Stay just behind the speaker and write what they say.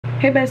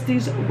Hey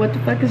besties, what the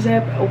fuck is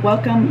up?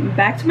 Welcome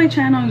back to my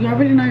channel. You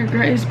already know your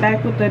girl is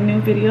back with a new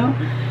video,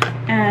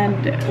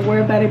 and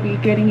we're about to be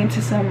getting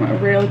into some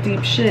real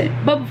deep shit.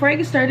 But before I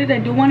get started, I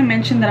do want to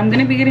mention that I'm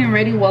gonna be getting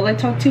ready while I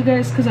talk to you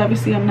guys, because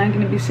obviously I'm not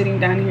gonna be sitting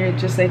down here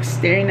just like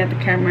staring at the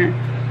camera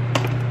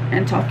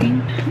and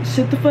talking.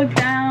 Sit the fuck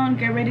down,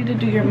 get ready to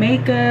do your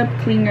makeup,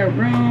 clean your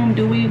room,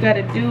 do what you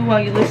gotta do while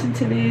you listen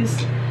to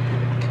this,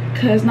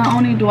 because not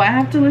only do I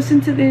have to listen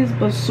to this,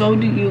 but so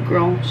do you,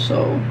 girl.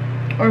 So,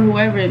 or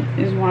whoever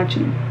is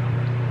watching.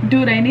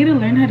 Dude, I need to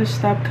learn how to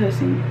stop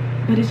cussing,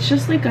 but it's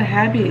just like a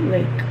habit.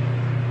 Like,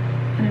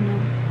 I don't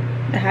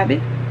know,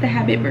 the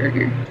habit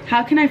burger.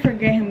 How can I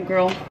forget him,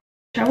 girl?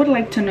 I would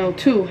like to know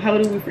too,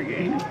 how do we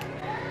forget him?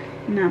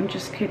 No, I'm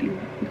just kidding,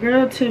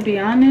 girl. To be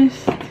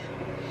honest,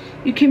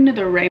 you came to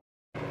the right.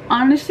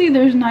 Honestly,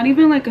 there's not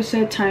even like a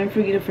set time for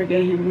you to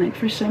forget him. Like,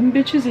 for some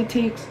bitches it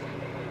takes,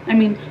 I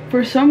mean,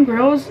 for some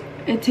girls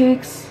it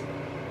takes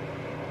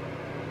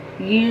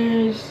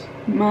years,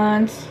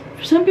 months.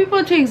 For some people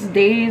it takes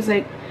days.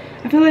 Like,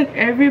 I feel like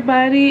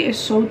everybody is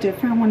so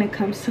different when it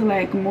comes to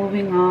like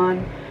moving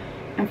on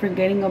and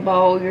forgetting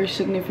about your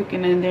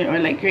significant other or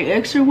like your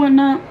ex or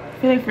whatnot.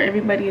 I feel like for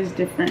everybody is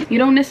different. You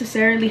don't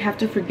necessarily have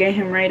to forget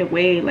him right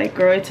away. Like,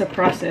 girl, it's a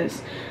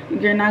process.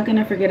 You're not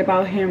gonna forget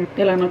about him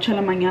de la noche a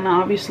la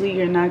mañana. Obviously,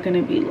 you're not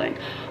gonna be like,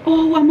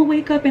 oh, I'm gonna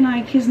wake up and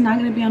like he's not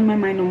gonna be on my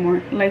mind no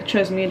more. Like,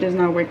 trust me, it does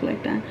not work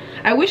like that.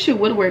 I wish it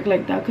would work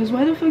like that, because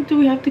why the fuck do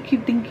we have to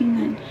keep thinking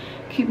and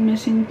keep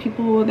missing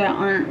people that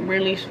aren't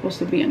really supposed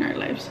to be in our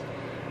lives?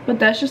 But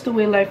that's just the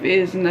way life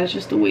is, and that's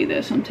just the way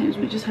that sometimes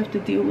we just have to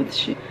deal with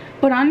shit.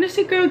 But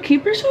honestly, girl,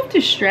 keep yourself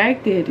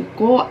distracted.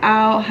 Go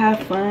out,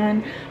 have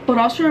fun, but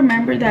also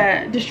remember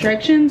that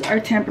distractions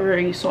are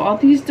temporary. So all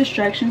these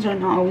distractions are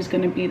not always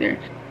going to be there.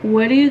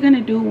 What are you going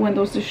to do when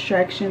those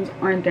distractions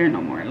aren't there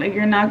no more? Like,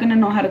 you're not going to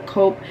know how to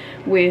cope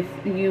with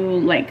you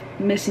like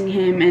missing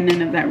him and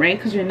none of that, right?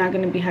 Because you're not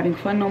going to be having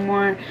fun no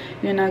more.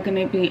 You're not going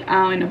to be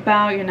out and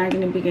about. You're not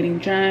going to be getting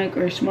drunk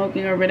or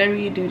smoking or whatever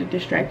you do to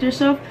distract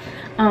yourself.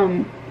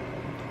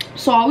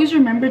 So always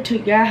remember to,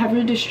 yeah, have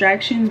your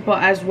distractions,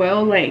 but as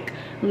well, like,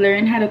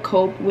 learn how to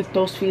cope with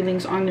those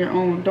feelings on your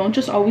own. Don't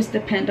just always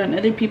depend on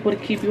other people to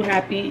keep you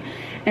happy,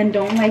 and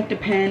don't like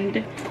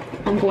depend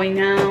on going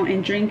out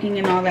and drinking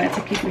and all that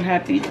to keep you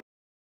happy.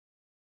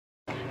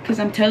 Because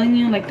I'm telling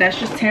you, like, that's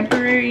just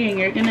temporary, and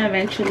you're gonna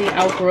eventually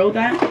outgrow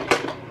that.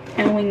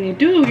 And when you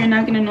do, you're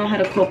not gonna know how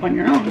to cope on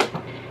your own.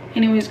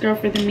 Anyways, girl,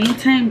 for the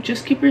meantime,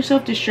 just keep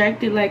yourself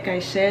distracted, like I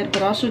said,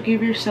 but also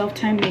give yourself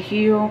time to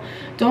heal.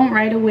 Don't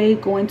right away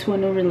go into a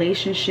new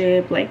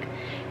relationship. Like,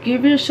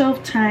 give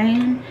yourself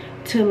time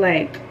to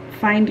like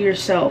find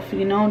yourself,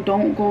 you know.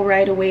 Don't go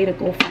right away to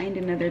go find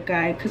another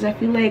guy, because I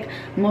feel like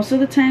most of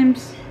the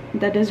times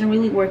that doesn't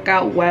really work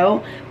out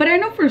well. But I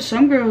know for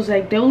some girls,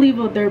 like, they'll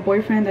leave their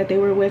boyfriend that they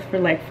were with for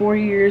like 4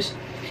 years,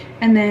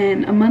 and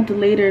then a month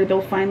later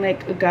they'll find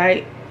like a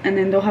guy, and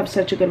then they'll have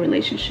such a good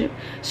relationship.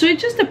 So it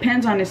just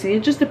depends, honestly.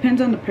 It just depends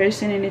on the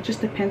person, and it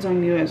just depends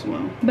on you as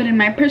well. But in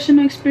my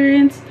personal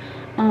experience,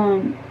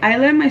 I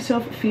let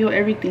myself feel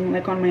everything,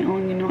 like, on my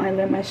own, you know. I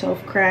let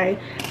myself cry.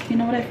 You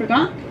know what I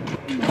forgot?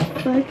 My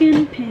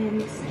fucking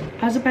pins.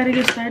 I was about to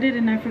get started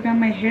and I forgot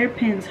my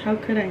hairpins. How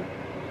could I?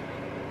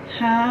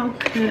 How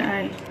could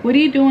I? What do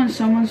you do when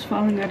someone's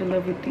falling out of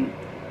love with you?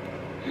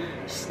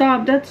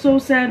 Stop. That's so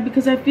sad,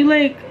 because I feel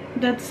like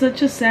that's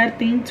such a sad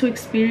thing to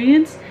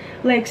experience.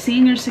 Like,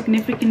 seeing your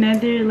significant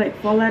other like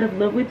fall out of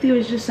love with you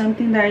is just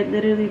something that I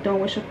literally don't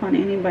wish upon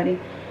anybody.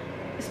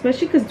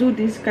 Especially because, dude,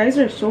 these guys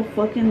are so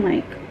fucking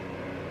like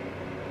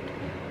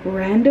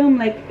random.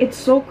 Like, it's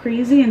so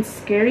crazy and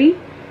scary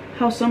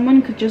how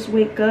someone could just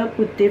wake up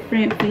with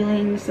different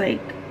feelings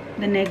like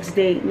the next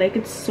day. Like,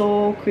 it's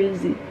so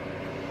crazy.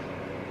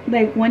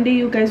 Like, one day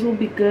you guys will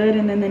be good,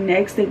 and then the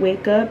next they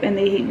wake up and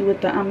they hit you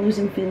with the I'm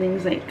losing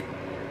feelings, like,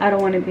 I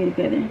don't want to be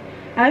together.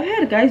 I've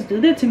had guys do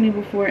that to me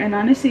before, and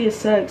honestly it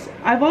sucks.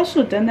 I've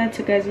also done that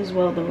to guys as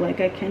well, though. Like,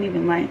 I can't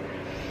even lie.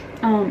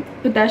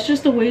 But that's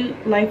just the way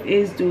life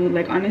is, dude.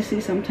 Like, honestly,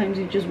 sometimes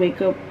you just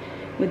wake up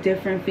with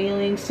different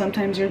feelings.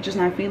 Sometimes you're just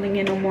not feeling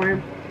it no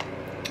more,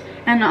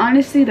 and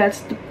honestly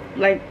that's the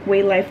like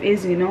way life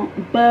is, you know.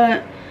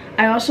 But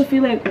I also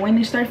feel like when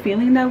you start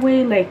feeling that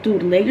way, like,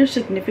 dude, let your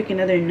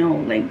significant other know.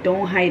 Like,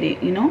 don't hide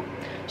it, you know.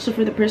 So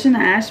for the person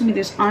that asked me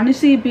this,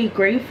 honestly, be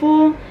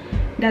grateful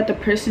that the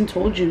person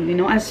told you, you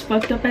know. As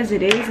fucked up as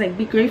it is, like,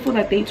 be grateful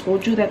that they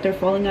told you that they're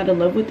falling out of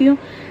love with you,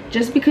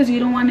 just because you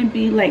don't want to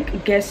be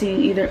like guessing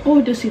either,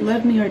 oh, does he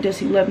love me or does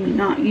he love me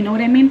not, you know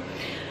what I mean?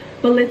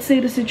 But let's say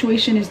the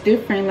situation is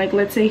different. Like,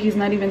 let's say he's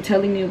not even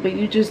telling you, but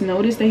you just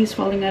notice that he's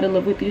falling out of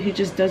love with you. He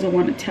just doesn't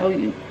want to tell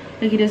you.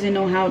 Like, he doesn't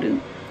know how to.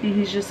 and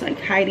he's just like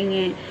hiding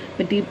it,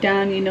 but deep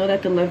down you know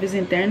that the love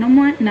isn't there no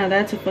more. Now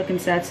that's a fucking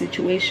sad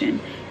situation,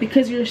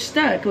 because you're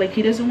stuck. Like,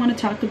 he doesn't want to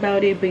talk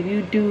about it, but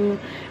you do,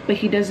 but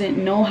he doesn't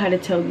know how to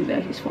tell you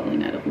that he's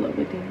falling out of love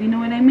with you. You know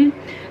what I mean?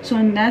 So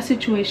in that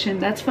situation,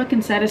 that's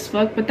fucking sad as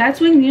fuck. But that's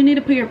when you need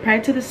to put your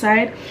pride to the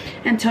side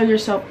and tell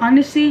yourself,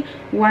 honestly,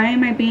 why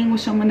am I being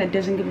with someone that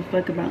doesn't give a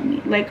fuck about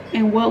me? Like,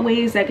 in what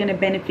way is that going to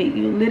benefit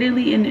you?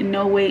 Literally in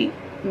no way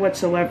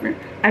whatsoever.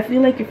 I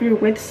feel like if you're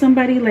with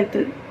somebody, like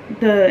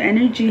the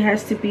energy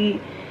has to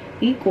be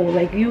equal.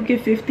 Like, you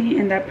give 50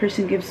 and that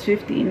person gives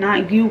 50,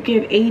 not you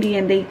give 80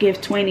 and they give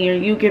 20, or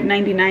you give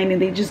 99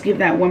 and they just give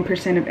that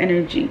 1% of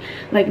energy.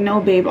 Like, no,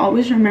 babe,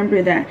 always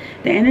remember that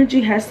the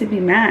energy has to be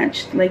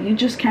matched. Like, you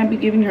just can't be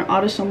giving your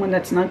all to someone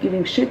that's not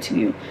giving shit to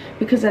you,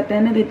 because at the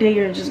end of the day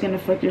you're just gonna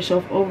fuck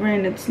yourself over,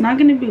 and it's not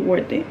gonna be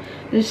worth it.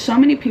 There's so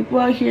many people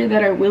out here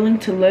that are willing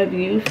to love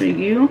you for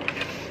you,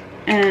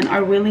 and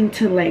are willing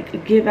to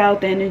like give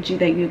out the energy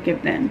that you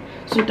give them.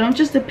 So don't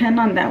just depend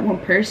on that one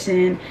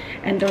person,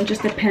 and don't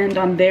just depend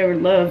on their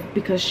love,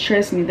 because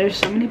trust me, there's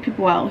so many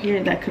people out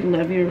here that could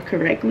love you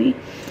correctly,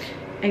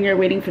 and you're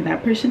waiting for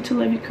that person to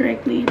love you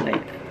correctly.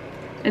 Like,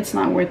 it's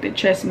not worth it.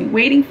 Trust me,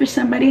 waiting for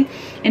somebody,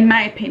 in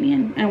my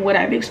opinion and what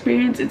I've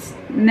experienced, it's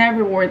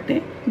never worth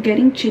it.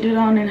 Getting cheated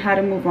on and how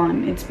to move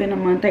on. It's been a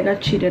month. I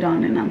got cheated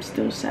on and I'm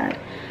still sad.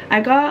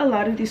 I got a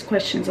lot of these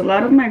questions. A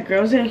lot of my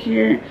girls out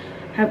here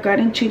have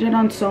gotten cheated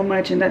on so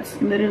much, and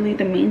that's literally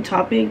the main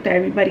topic that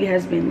everybody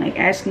has been like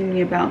asking me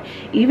about.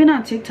 Even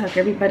on TikTok,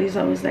 everybody's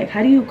always like,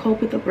 how do you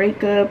cope with a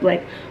breakup?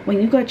 Like, when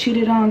you got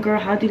cheated on, girl,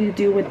 how did you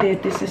deal with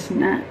it? This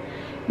and that.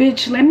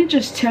 Bitch, let me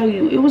just tell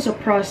you, it was a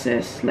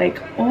process. Like,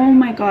 oh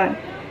my god,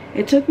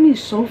 it took me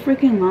so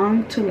freaking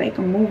long to like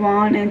move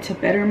on and to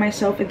better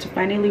myself, and to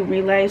finally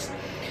realize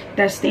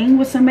that staying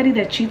with somebody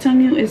that cheats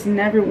on you is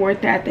never worth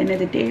it at the end of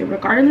the day.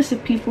 Regardless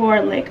if people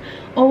are like,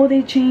 oh,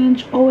 they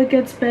change, oh, it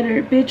gets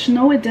better. Bitch,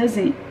 no, it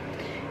doesn't.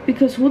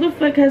 Because who the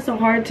fuck has the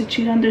heart to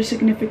cheat on their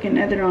significant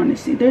other?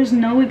 Honestly, there's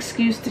no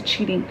excuse to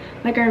cheating.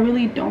 Like, I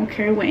really don't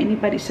care what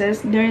anybody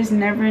says. There is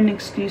never an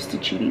excuse to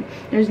cheating.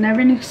 There's never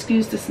an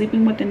excuse to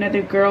sleeping with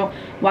another girl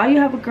while you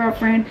have a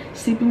girlfriend,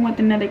 sleeping with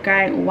another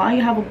guy while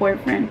you have a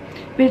boyfriend.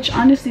 Bitch,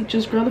 honestly,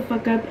 just grow the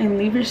fuck up and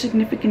leave your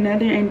significant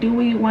other and do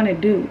what you want to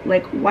do.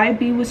 Like, why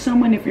be with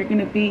someone if you're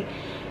gonna be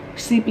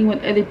sleeping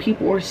with other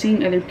people or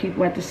seeing other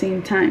people at the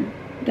same time?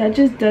 That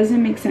just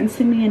doesn't make sense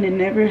to me, and it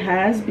never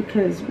has,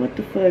 because what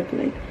the fuck?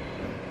 Like,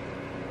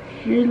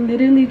 you're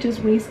literally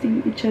just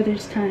wasting each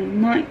other's time.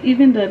 Not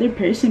even the other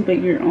person, but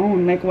your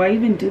own. Like, why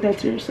even do that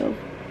to yourself?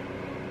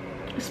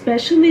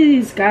 Especially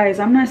these guys.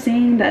 I'm not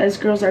saying that us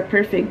girls are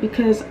perfect,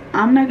 because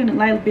I'm not gonna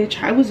lie,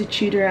 bitch, I was a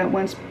cheater at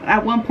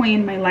one point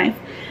in my life,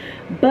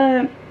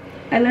 but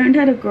I learned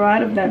how to grow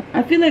out of that.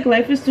 I feel like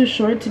life is too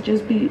short to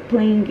just be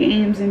playing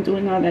games and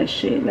doing all that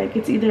shit. Like,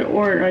 it's either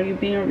or. Are you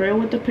being real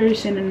with the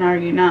person, and are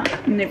you not?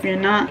 And if you're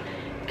not,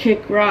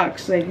 kick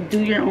rocks. Like,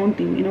 do your own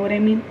thing. You know what I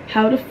mean?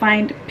 How to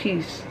find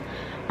peace.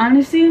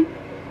 Honestly,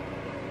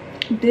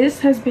 this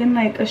has been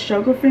like a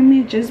struggle for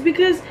me, just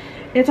because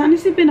it's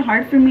honestly been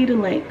hard for me to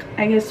like,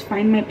 I guess,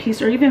 find my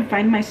peace, or even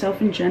find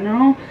myself in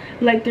general.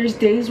 Like, there's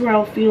days where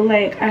I'll feel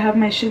like I have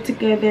my shit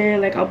together,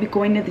 like I'll be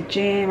going to the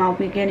gym, I'll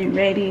be getting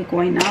ready,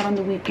 going out on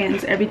the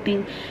weekends,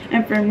 everything.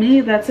 And for me,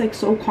 that's like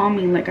so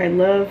calming. Like, I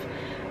love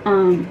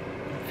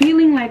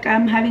feeling like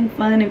I'm having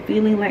fun and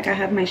feeling like I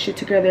have my shit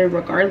together,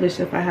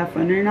 regardless if I have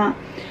fun or not.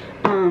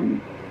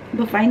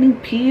 But finding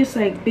peace,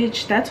 like,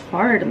 bitch, that's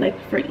hard. Like,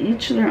 for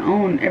each their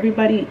own.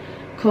 Everybody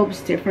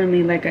copes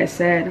differently, like I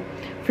said.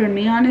 For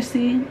me,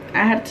 honestly,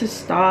 I had to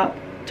stop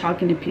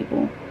talking to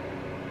people,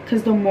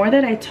 because the more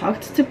that I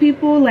talked to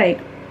people,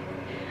 like,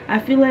 I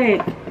feel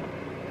like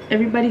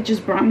everybody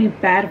just brought me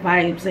bad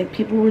vibes. Like,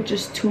 people were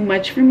just too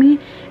much for me,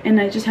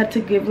 and I just had to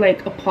give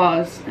like a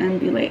pause and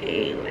be like,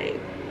 hey, like,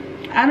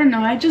 I don't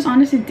know, I just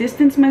honestly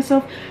distanced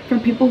myself from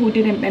people who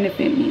didn't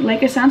benefit me.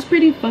 Like, it sounds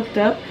pretty fucked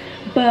up,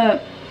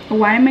 but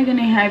why am I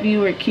gonna have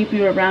you or keep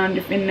you around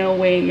if in no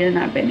way you're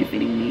not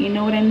benefiting me? You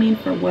know what I mean?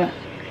 For what?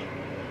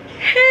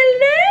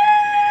 Hello!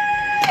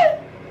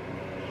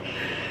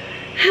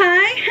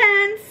 Hi,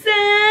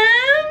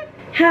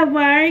 handsome! How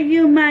are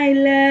you, my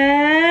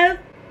love?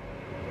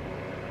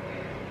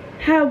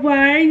 How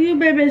are you,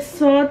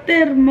 bebesote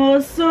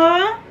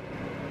hermoso?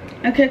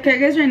 Okay,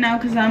 guys, right now,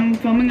 because I'm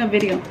filming a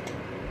video.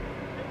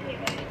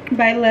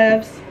 Bye,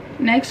 loves.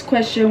 Next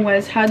question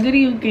was, how did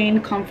you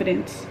gain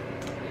confidence?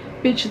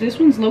 Bitch, this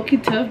one's low-key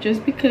tough,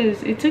 just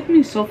because it took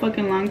me so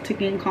fucking long to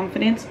gain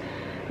confidence.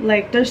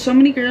 Like, there's so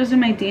many girls in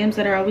my DMs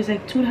that are always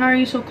like, dude, how are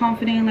you so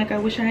confident? Like, I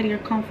wish I had your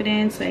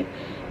confidence. Like,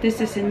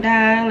 this and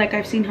that. Like,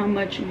 I've seen how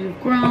much you've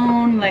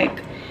grown.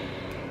 Like,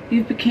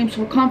 you've became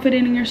so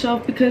confident in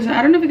yourself. Because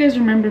I don't know if you guys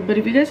remember, but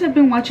if you guys have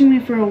been watching me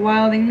for a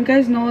while, then you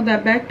guys know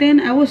that back then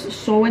I was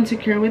so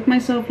insecure with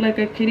myself. Like,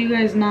 I kid you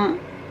guys not,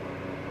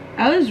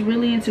 I was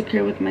really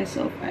insecure with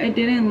myself. I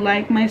didn't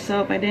like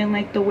myself. I didn't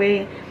like the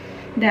way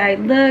that I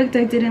looked.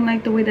 I didn't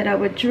like the way that I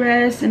would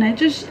dress, and I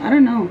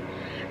don't know,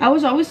 I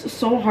was always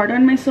so hard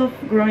on myself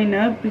growing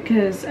up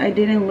because I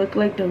didn't look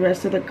like the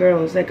rest of the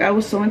girls. Like, I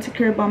was so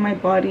insecure about my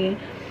body.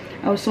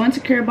 I was so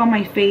insecure about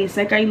my face.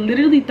 Like, I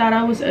literally thought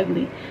I was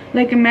ugly.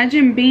 Like,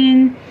 imagine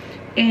being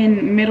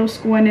in middle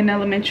school and in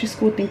elementary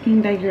school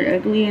thinking that you're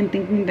ugly and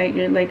thinking that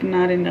you're like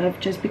not enough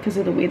just because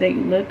of the way that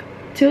you look.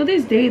 Till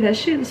this day, that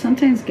shit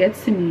sometimes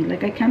gets to me.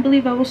 Like, I can't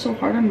believe I was so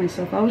hard on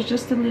myself. I was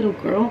just a little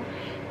girl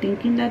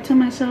thinking that to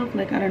myself.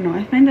 Like, I don't know,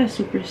 I find that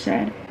super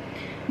sad.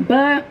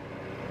 But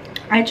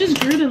I just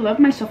grew to love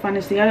myself,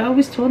 honestly. I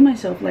always told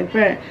myself, like,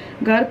 bruh,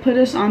 God put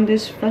us on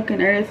this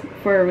fucking earth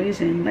for a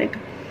reason. Like,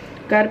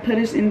 God put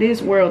us in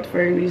this world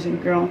for a reason,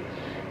 girl.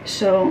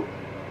 So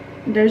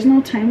there's no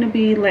time to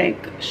be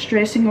like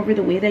stressing over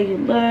the way that you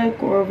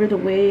look or over the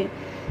way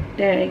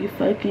that you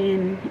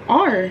fucking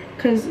are,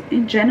 because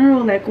in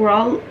general, like, we're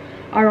all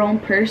our own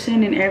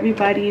person and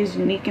everybody is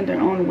unique in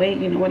their own way,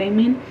 you know what I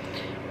mean?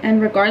 And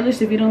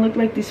regardless if you don't look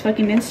like these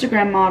fucking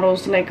Instagram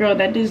models, like, girl,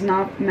 that does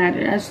not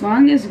matter. As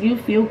long as you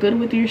feel good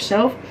with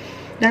yourself,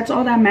 that's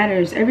all that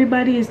matters.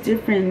 Everybody is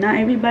different. Not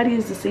everybody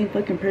is the same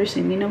fucking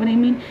person, you know what I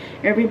mean?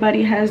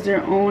 Everybody has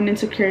their own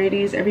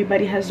insecurities.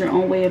 Everybody has their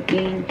own way of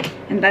being,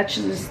 and that's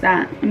just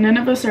that. None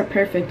of us are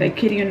perfect, I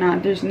kid you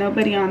not. There's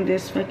nobody on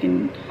this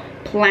fucking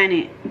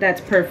planet that's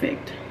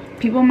perfect.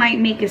 People might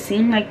make it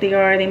seem like they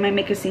are. They might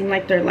make it seem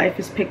like their life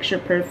is picture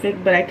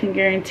perfect, but I can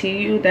guarantee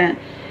you that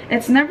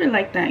it's never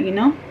like that, you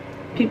know?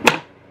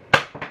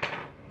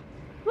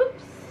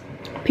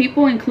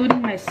 People,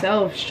 including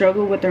myself,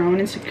 struggle with their own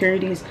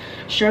insecurities,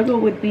 struggle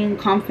with being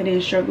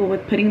confident, struggle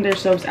with putting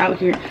themselves out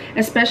here,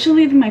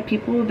 especially my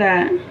people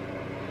that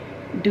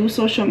do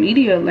social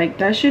media. Like,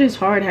 that shit is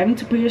hard, having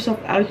to put yourself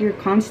out here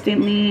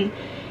constantly,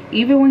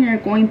 even when you're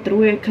going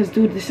through it, because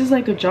dude, this is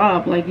like a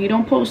job. Like, you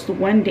don't post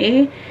one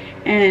day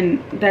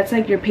and that's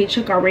like your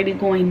paycheck already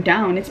going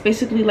down. It's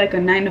basically like a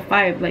 9 to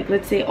 5. Like,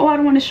 let's say, oh, I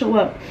don't want to show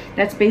up.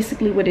 That's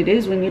basically what it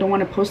is when you don't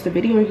want to post a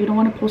video or you don't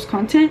want to post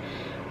content.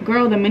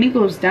 Girl, the money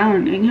goes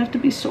down and you have to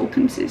be so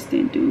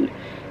consistent, dude.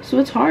 So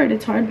it's hard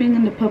being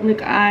in the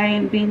public eye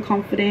and being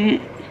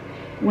confident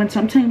when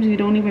sometimes you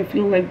don't even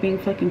feel like being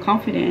fucking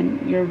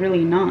confident. You're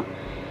really not.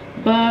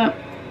 But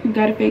you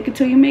gotta fake it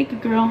till you make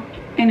it, girl.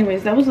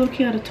 Anyways, that was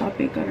low-key out of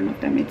topic. I don't know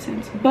if that made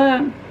sense,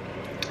 but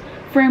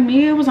for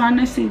me, it was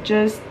honestly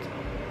just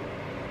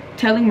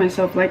telling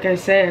myself, like I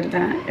said,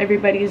 that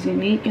everybody is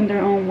unique in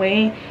their own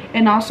way.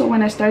 And also,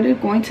 when I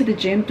started going to the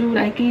gym, dude,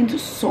 I gained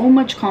so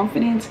much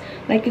confidence.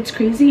 Like, it's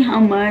crazy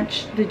how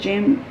much the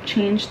gym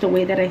changed the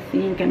way that I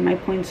think and my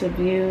points of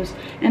views.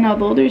 And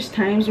although there's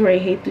times where I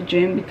hate the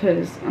gym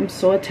because I'm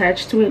so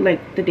attached to it,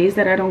 like the days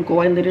that I don't go,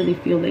 I literally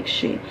feel like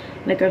shit.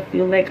 Like, I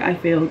feel like I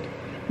failed,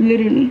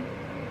 literally.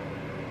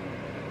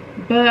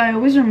 But I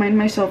always remind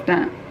myself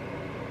that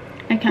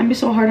I can't be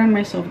so hard on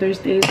myself. There's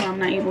days where I'm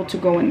not able to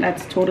go, and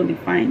that's totally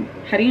fine.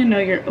 How do you know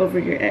you're over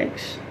your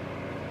ex?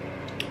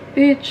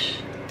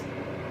 Bitch,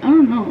 I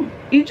don't know.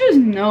 You just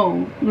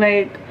know.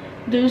 Like,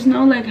 there's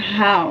no like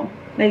how.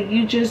 Like,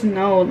 you just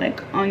know,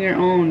 like, on your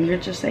own. You're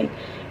just like,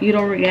 you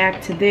don't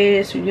react to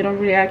this or you don't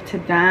react to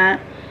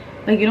that.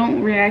 Like, you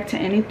don't react to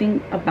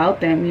anything about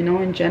them, you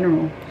know, in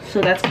general.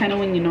 So that's kind of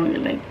when you know you're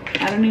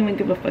like, I don't even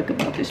give a fuck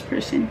about this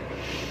person.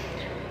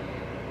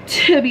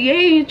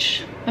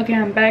 TBH. Okay,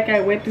 I'm back. I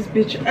wet this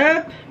bitch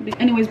up.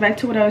 Anyways, back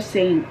to what I was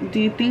saying. Do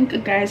you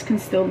think guys can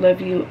still love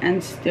you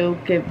and still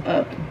give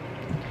up?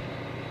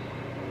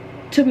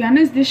 To be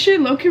honest, this shit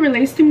low-key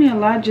relates to me a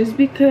lot, just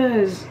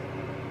because,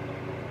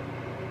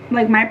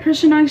 like, my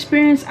personal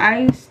experience,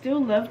 I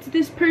still loved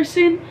this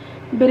person,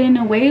 but in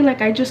a way,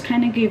 like, I just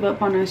kind of gave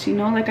up on us, you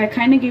know? Like, I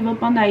kind of gave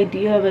up on the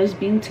idea of us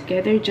being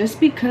together just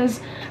because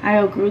I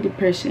outgrew the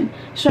person.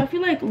 So I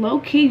feel like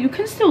low-key, you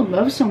can still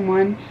love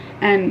someone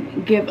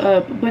and give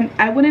up, but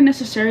I wouldn't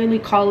necessarily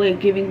call it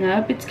giving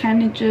up. It's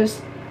kind of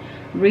just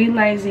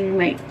realizing,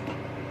 like,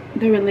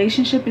 the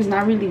relationship is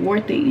not really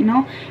worth it, you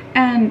know?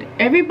 And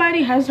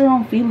everybody has their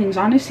own feelings.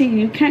 Honestly,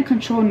 you can't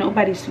control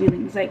nobody's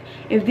feelings. Like,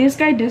 if this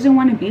guy doesn't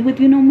want to be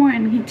with you no more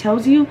and he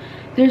tells you,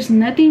 there's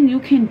nothing you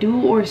can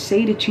do or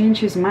say to change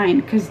his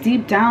mind, because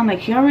deep down, like,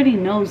 he already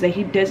knows that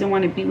he doesn't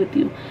want to be with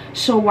you.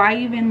 So why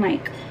even,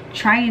 like,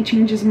 try and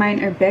change his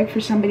mind or beg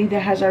for somebody that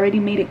has already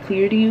made it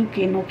clear to you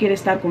que no quiere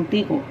estar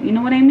contigo? You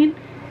know what I mean?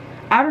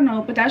 I don't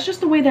know, but that's just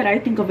the way that I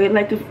think of it.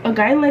 Like, if a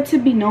guy lets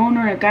it be known,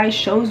 or a guy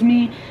shows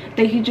me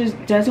that he just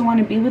doesn't want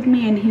to be with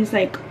me and he's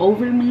like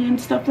over me and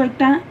stuff like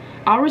that,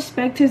 I'll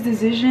respect his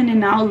decision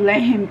and I'll let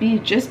him be.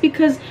 Just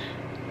because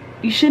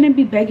you shouldn't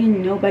be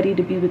begging nobody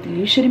to be with you.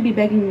 You shouldn't be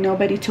begging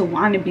nobody to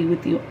want to be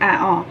with you at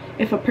all.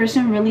 If a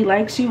person really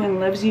likes you and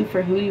loves you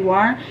for who you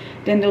are,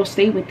 then they'll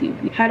stay with you.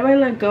 How do I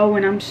let go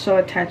when I'm so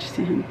attached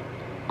to him?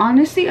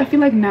 Honestly, I feel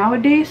like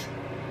nowadays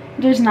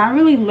there's not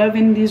really love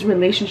in these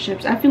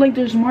relationships. I feel like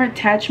there's more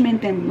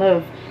attachment than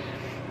love.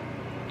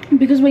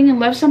 Because when you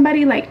love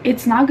somebody, like,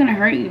 it's not gonna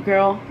hurt you,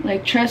 girl.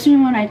 Like, trust me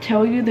when I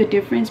tell you the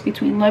difference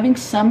between loving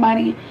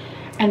somebody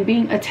and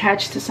being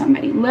attached to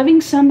somebody.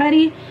 Loving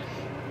somebody,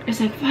 it's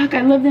like, fuck,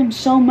 I love them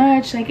so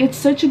much. Like, it's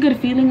such a good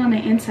feeling on the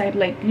inside,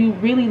 like you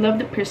really love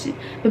the person.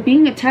 But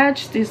being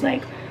attached is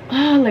like,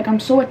 oh, like I'm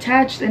so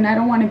attached and I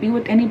don't want to be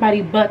with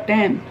anybody but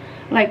them.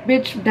 Like,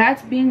 bitch,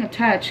 that's being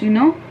attached, you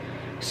know?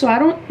 So I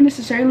don't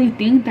necessarily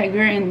think that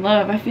you're in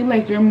love. I feel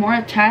like you're more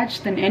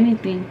attached than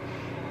anything.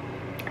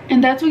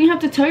 And that's what you have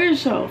to tell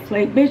yourself.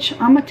 Like, bitch,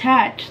 I'm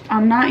attached,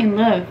 I'm not in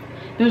love.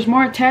 There's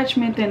more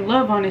attachment than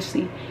love,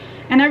 honestly.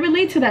 And I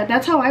relate to that.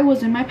 That's how I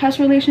was in my past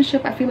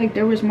relationship. I feel like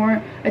there was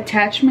more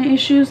attachment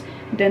issues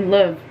than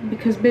love.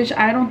 Because, bitch,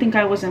 I don't think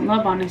I was in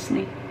love,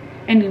 honestly,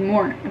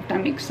 anymore, if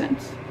that makes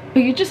sense.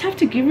 But you just have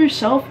to give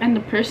yourself and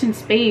the person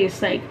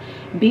space. Like,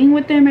 being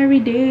with them every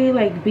day,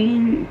 like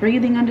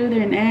breathing under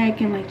their neck,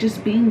 and like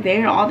just being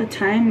there all the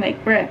time.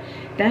 Like, bruh,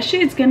 that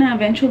shit's gonna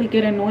eventually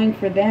get annoying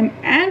for them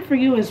and for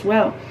you as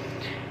well.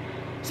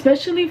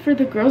 Especially for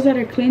the girls that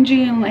are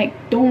clingy and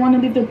like don't want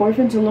to leave their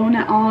boyfriends alone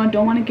at all,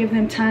 don't want to give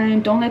them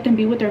time, don't let them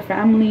be with their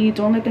family,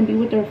 don't let them be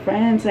with their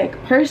friends.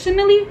 Like,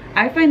 personally,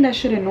 I find that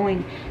shit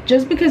annoying,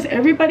 just because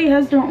everybody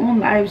has their own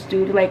lives,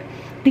 dude. Like,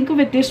 think of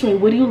it this way: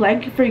 would you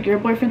like for your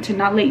boyfriend to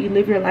not let you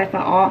live your life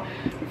at all,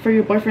 for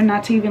your boyfriend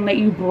not to even let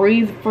you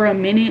breathe for a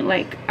minute?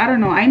 Like, I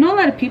don't know. I know a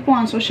lot of people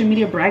on social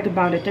media brag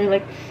about it. They're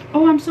like,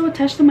 oh, I'm so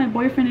attached to my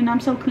boyfriend and I'm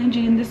so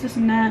clingy and this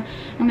and that,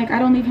 and like I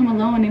don't leave him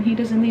alone and he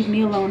doesn't leave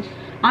me alone.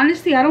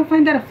 Honestly, I don't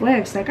find that a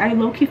flex. Like, I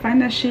low-key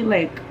find that shit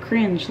like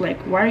cringe. Like,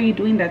 why are you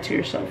doing that to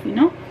yourself, you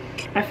know?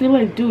 I feel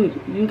like,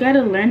 dude, you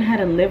gotta learn how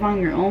to live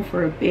on your own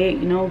for a bit,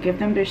 you know? Give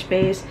them their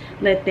space,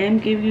 let them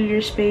give you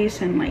your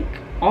space, and like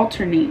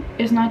alternate.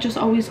 It's not just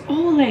always, oh,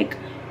 like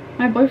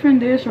my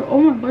boyfriend this, or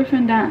oh, my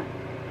boyfriend that.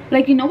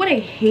 Like, you know what I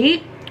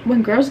hate?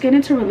 When girls get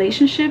into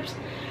relationships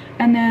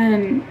and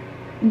then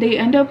they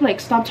end up like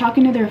stop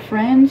talking to their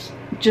friends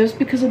just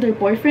because of their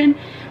boyfriend.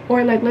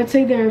 Or like, let's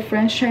say their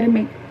friends try to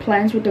make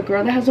plans with the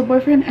girl that has a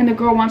boyfriend and the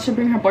girl wants to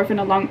bring her boyfriend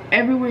along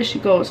everywhere she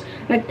goes.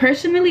 Like,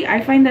 personally,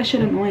 I find that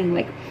shit annoying.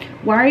 Like,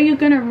 why are you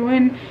gonna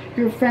ruin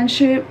your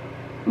friendship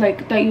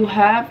like that you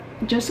have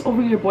just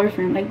over your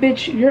boyfriend? Like,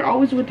 bitch, you're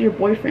always with your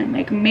boyfriend.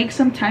 Like, make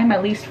some time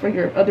at least for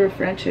your other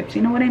friendships,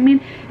 you know what I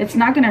mean? It's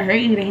not gonna hurt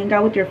you to hang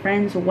out with your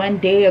friends one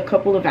day, a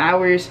couple of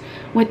hours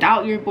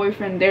without your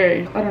boyfriend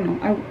there. I don't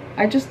know,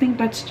 I just think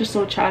that's just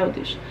so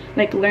childish.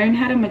 Like, learn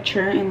how to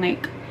mature and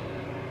like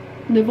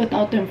live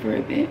without them for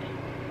a bit.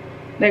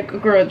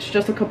 Like, girl, it's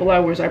just a couple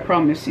hours, I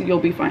promise you'll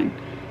be fine.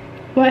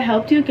 What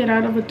helped you get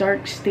out of a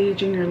dark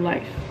stage in your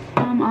life?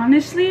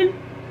 Honestly,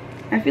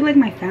 I feel like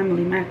my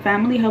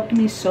family helped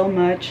me so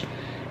much.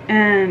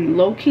 And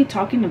low-key,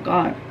 talking to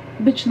God.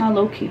 Bitch, not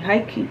low-key,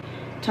 high-key.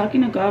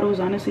 Talking to God was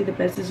honestly the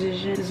best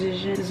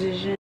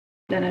decision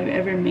that I've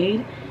ever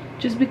made,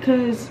 just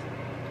because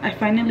I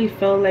finally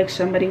felt like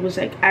somebody was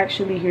like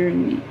actually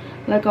hearing me.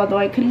 Like, although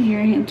I couldn't hear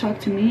him talk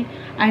to me,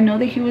 I know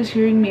that he was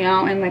hearing me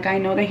out, and like I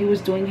know that he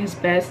was doing his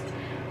best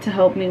to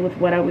help me with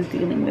what I was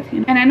dealing with, you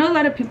know? And I know a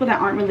lot of people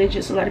that aren't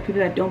religious, a lot of people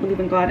that don't believe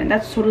in God, and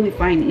that's totally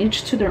fine,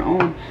 each to their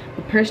own.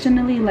 But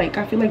personally, like,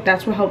 I feel like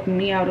that's what helped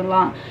me out a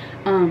lot.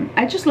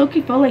 I just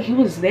low-key felt like he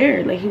was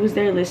there. Like, he was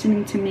there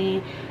listening to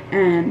me.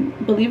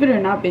 And believe it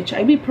or not, bitch,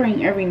 I be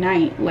praying every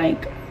night.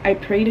 Like, I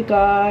pray to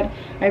God,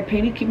 I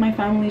pray to keep my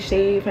family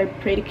safe, I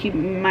pray to keep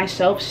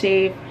myself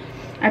safe.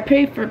 I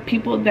pray for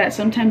people that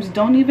sometimes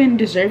don't even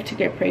deserve to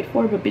get prayed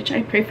for, but bitch,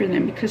 I pray for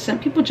them, because some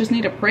people just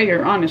need a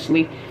prayer,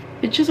 honestly.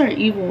 Bitches are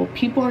evil,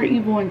 people are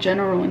evil in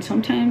general, and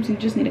sometimes you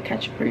just need to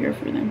catch a prayer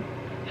for them.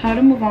 How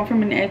to move on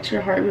from an ex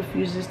your heart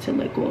refuses to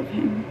let go of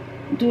him?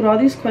 Dude, all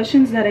these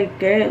questions that I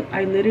get,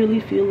 I literally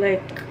feel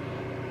like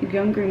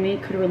younger me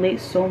could relate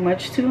so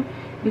much to,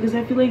 because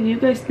I feel like you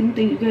guys think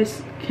that you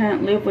guys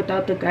can't live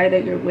without the guy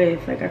that you're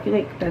with. Like, I feel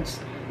like that's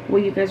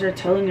what you guys are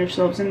telling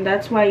yourselves, and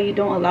that's why you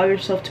don't allow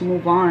yourself to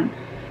move on,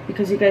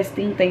 because you guys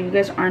think that you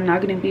guys are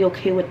not going to be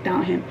okay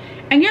without him.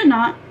 And you're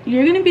not.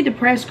 You're going to be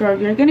depressed,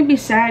 girl. You're going to be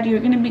sad, you're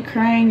going to be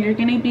crying, you're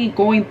going to be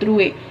going through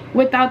it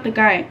without the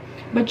guy.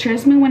 But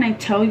trust me when I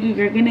tell you,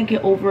 you're going to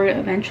get over it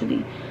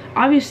eventually.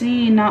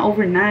 Obviously not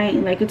overnight,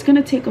 like it's going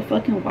to take a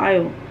fucking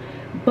while,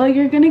 but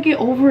you're going to get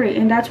over it.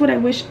 And that's what I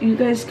wish you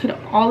guys could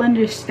all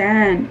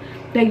understand,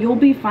 that you'll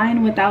be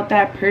fine without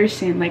that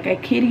person. Like, I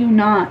kid you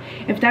not,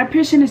 if that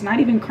person is not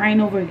even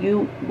crying over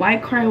you, why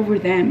cry over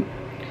them?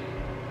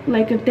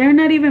 Like, if they're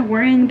not even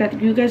worrying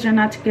that you guys are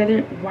not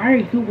together, why are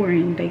you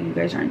worrying that you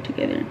guys aren't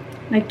together?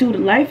 Like, dude,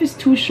 life is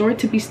too short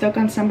to be stuck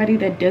on somebody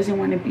that doesn't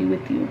want to be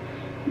with you.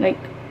 Like,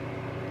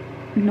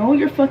 know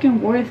your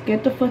fucking worth.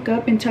 Get the fuck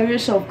up and tell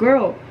yourself,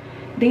 girl,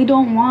 they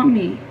don't want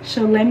me,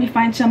 so let me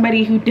find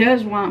somebody who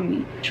does want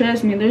me.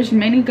 Trust me, there's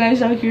many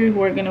guys out here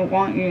who are gonna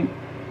want you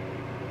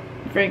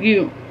for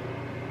you,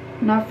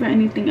 not for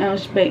anything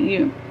else but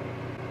you.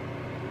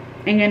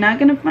 And you're not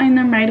gonna find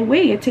them right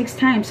away. It takes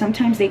time.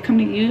 Sometimes they come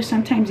to you,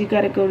 sometimes you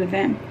gotta go to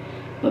them.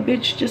 But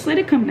bitch, just let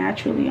it come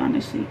naturally,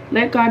 honestly.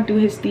 Let God do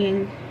his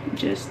thing.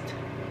 Just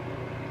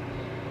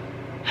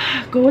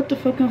go with the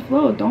fucking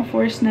flow. Don't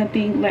force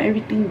nothing. Let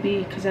everything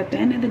be, because at the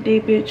end of the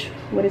day, bitch,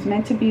 what is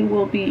meant to be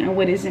will be, and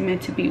what isn't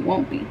meant to be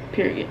won't be,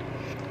 period.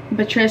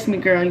 But trust me,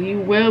 girl, you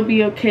will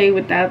be okay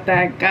without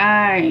that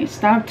guy.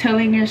 Stop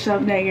telling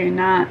yourself that you're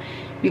not,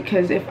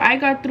 because if I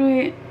got through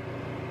it,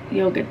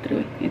 you'll get through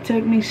it. It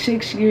took me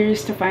 6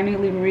 years to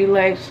finally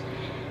realize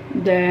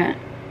that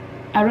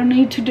I don't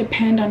need to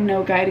depend on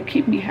no guy to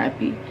keep me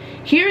happy.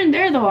 Here and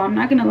there though, I'm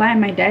not gonna lie,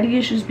 my daddy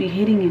issues be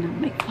hitting, and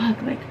I'm like,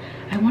 fuck, like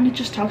I want to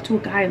just talk to a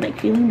guy. Like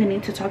feeling the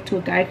need to talk to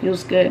a guy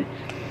feels good.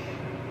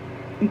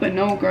 But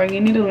no, girl,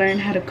 you need to learn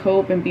how to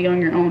cope and be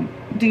on your own.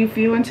 Do you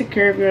feel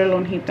insecure if you're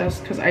alone-hitas?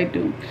 Because I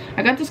do.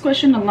 I got this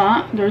question a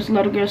lot. There's a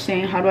lot of girls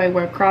saying, how do I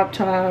wear crop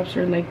tops?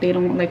 Or like they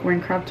don't like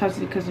wearing crop tops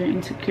because they're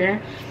insecure.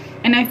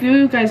 And I feel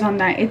you guys on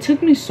that. It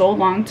took me so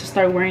long to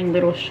start wearing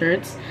little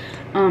shirts.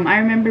 I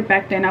remember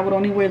back then I would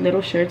only wear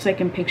little shirts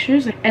like in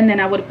pictures, and then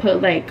I would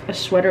put like a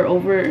sweater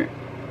over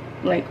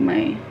like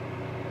my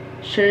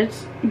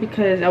shirts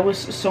because I was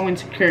so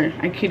insecure.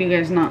 I kid you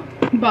guys not.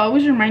 But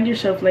always remind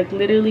yourself, like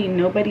literally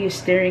nobody is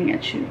staring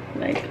at you.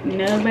 Like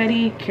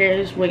nobody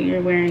cares what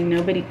you're wearing,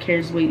 nobody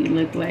cares what you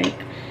look like.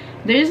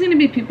 There's gonna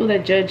be people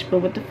that judge, but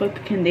what the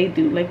fuck can they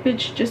do? Like,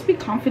 bitch, just be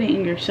confident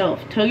in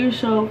yourself. Tell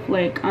yourself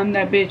like, I'm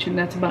that bitch, and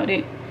that's about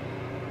it.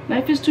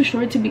 Life is too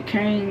short to be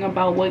caring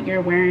about what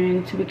you're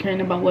wearing, to be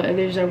caring about what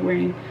others are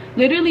wearing.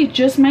 Literally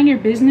just mind your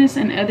business,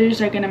 and others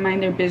are gonna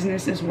mind their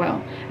business as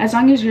well. As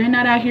long as you're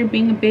not out here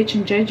being a bitch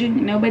and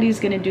judging, nobody's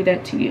gonna do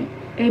that to you.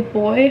 A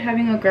boy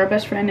having a girl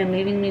best friend and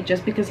leaving me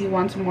just because he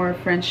wants more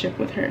friendship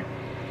with her.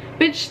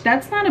 Bitch,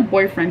 that's not a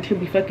boyfriend, to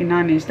be fucking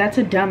honest. That's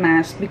a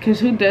dumbass,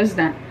 because who does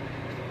that?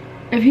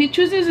 If he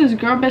chooses his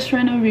girl best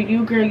friend over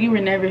you, girl, you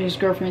were never his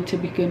girlfriend to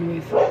begin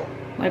with.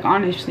 Like,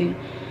 honestly.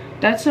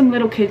 That's some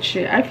little kid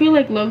shit. I feel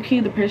like low-key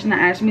the person that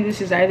asked me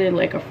this is either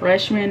like a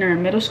freshman or a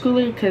middle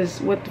schooler,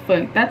 because what the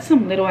fuck, that's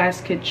some little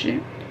ass kid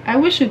shit. I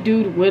wish a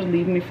dude would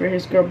leave me for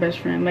his girl best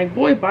friend. Like,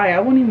 boy, bye. I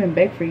won't even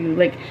beg for you.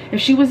 Like, if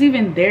she was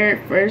even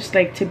there first,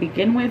 like to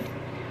begin with,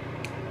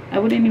 I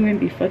wouldn't even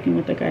be fucking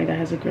with a guy that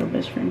has a girl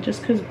best friend, just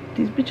because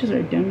these bitches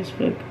are dumb as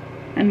fuck,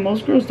 and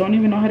most girls don't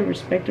even know how to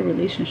respect a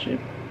relationship.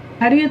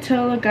 How do you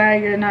tell a guy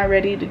you're not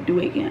ready to do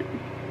it yet?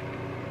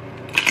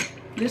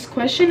 This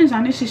question is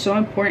honestly so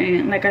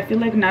important. Like, I feel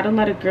like not a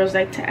lot of girls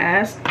like to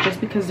ask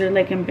just because they're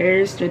like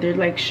embarrassed or they're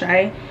like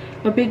shy.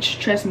 But bitch,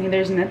 trust me,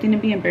 there's nothing to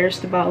be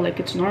embarrassed about. Like,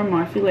 it's normal.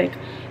 I feel like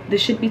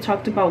this should be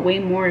talked about way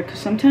more, because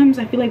sometimes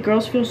I feel like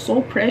girls feel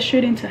so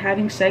pressured into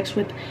having sex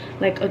with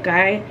like a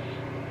guy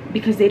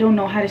because they don't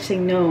know how to say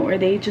no, or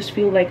they just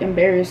feel like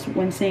embarrassed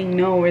when saying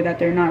no, or that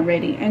they're not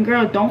ready. And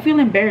girl, don't feel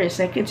embarrassed.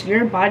 Like, it's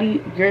your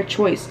body, your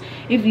choice.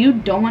 If you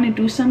don't want to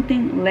do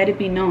something, let it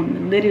be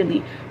known.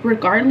 Literally,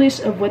 regardless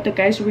of what the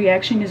guy's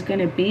reaction is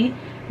gonna be,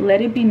 let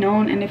it be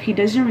known. And if he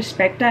doesn't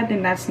respect that,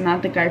 then that's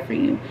not the guy for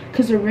you,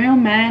 because a real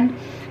man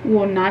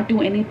will not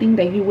do anything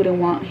that you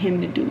wouldn't want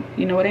him to do.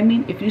 You know what I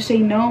mean? If you say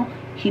no,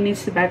 he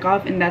needs to back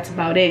off, and that's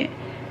about it.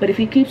 But if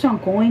he keeps on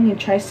going and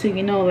tries to,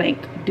 you know, like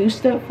do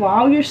stuff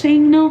while you're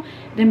saying no,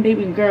 then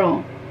baby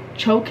girl,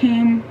 choke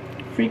him,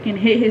 freaking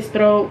hit his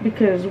throat,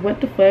 because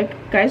what the fuck,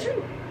 guys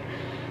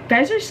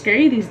are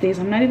scary these days.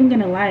 I'm not even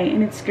gonna lie.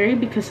 And it's scary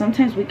because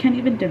sometimes we can't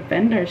even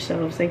defend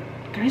ourselves. Like,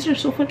 guys are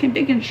so fucking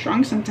big and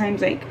strong sometimes.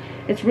 Like,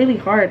 it's really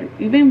hard.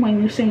 Even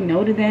when you say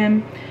no to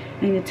them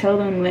and you tell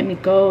them, let me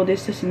go,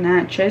 this and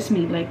that, trust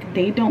me, like,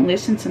 they don't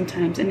listen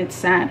sometimes, and it's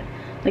sad.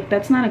 Like,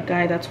 that's not a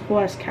guy, that's a whole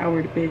ass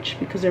coward, bitch.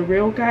 Because a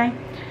real guy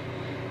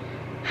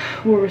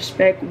will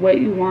respect what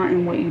you want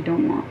and what you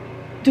don't want.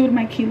 Dude,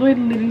 my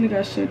keloid literally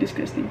got so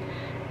disgusting.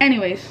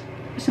 Anyways,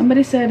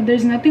 somebody said,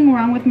 there's nothing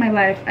wrong with my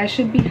life. I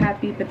should be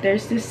happy, but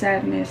there's this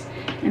sadness,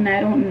 and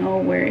I don't know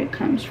where it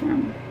comes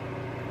from.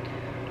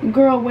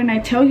 Girl, when I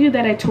tell you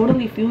that, I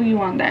totally feel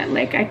you on that.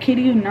 Like, I kid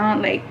you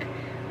not. Like,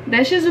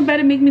 that shit's about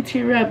to make me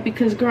tear up,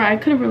 because girl, I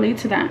could relate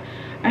to that.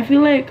 I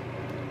feel like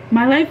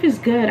my life is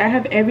good. I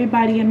have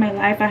everybody in my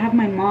life. I have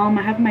my mom,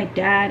 I have my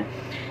dad,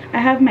 I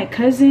have my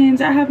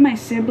cousins, I have my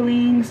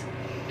siblings,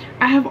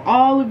 I have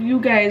all of you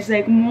guys,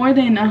 like more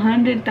than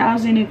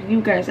 100,000 of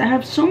you guys. I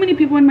have so many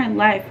people in my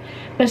life,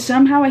 but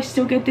somehow I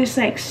still get this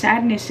like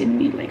sadness in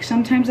me. Like,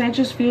 sometimes I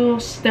just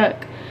feel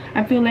stuck.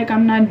 I feel like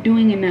I'm not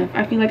doing enough.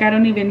 I feel like I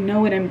don't even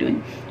know what I'm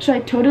doing. So I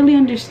totally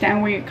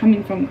understand where you're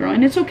coming from, girl.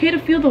 And it's okay to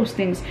feel those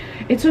things.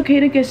 It's okay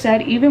to get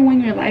sad even when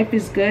your life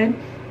is good.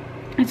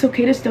 It's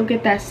okay to still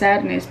get that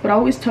sadness, but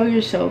always tell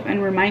yourself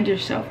and remind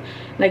yourself,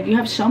 like, you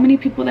have so many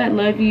people that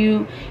love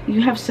you.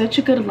 You have such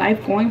a good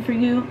life going for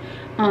you.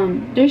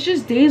 There's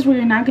just days where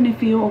you're not gonna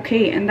feel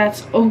okay, and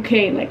that's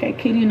okay. Like, I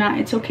kid you not,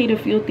 it's okay to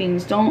feel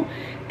things. Don't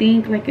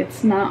think like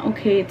it's not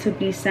okay to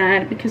be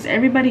sad, because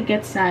everybody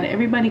gets sad,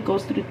 everybody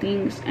goes through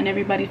things, and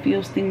everybody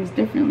feels things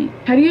differently.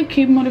 How do you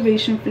keep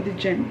motivation for the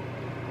gym?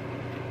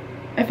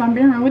 If I'm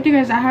being real with you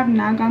guys, I have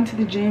not gone to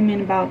the gym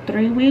in about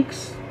 3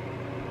 weeks,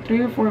 3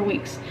 or 4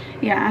 weeks.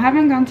 Yeah, I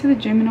haven't gone to the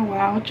gym in a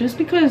while, just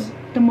because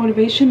the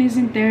motivation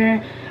isn't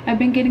there. I've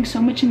been getting so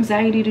much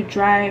anxiety to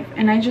drive,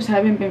 and I just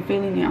haven't been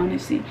feeling it,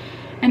 honestly.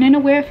 And in a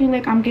way, I feel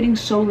like I'm getting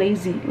so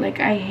lazy. Like,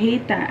 I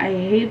hate that. I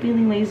hate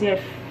feeling lazy.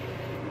 I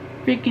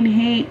freaking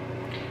hate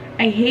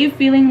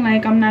feeling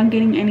like I'm not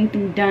getting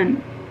anything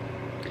done.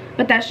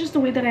 But that's just the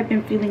way that I've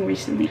been feeling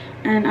recently,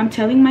 and I'm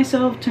telling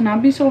myself to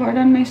not be so hard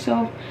on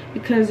myself,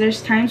 because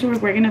there's times where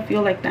we're gonna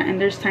feel like that, and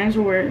there's times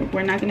where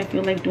we're not gonna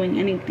feel like doing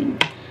anything,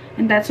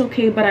 and that's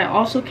okay. But I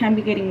also can't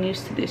be getting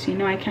used to this, you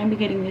know. I can't be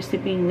getting used to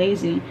being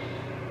lazy,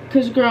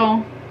 because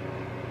girl,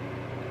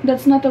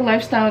 that's not the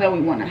lifestyle that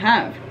we want to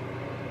have.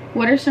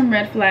 What are some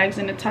red flags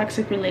in a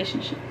toxic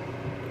relationship?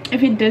 If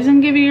he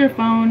doesn't give you your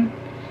phone,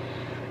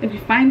 if you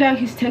find out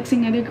he's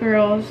texting other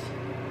girls,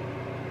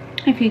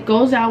 if he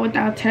goes out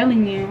without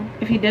telling you,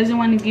 if he doesn't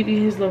want to give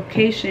you his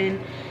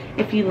location,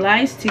 if he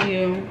lies to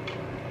you,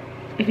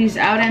 if he's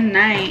out at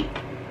night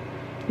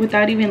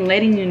without even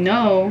letting you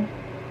know,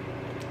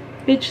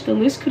 bitch, the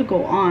list could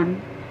go on.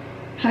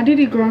 How did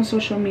he grow on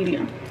social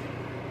media?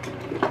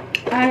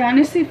 I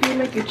honestly feel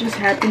like it just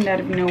happened out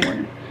of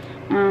nowhere.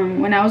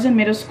 When I was in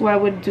middle school, I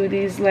would do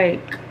these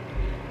like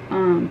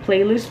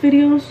playlist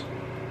videos,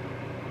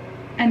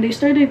 and they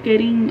started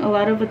getting a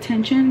lot of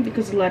attention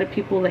because a lot of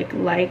people like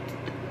liked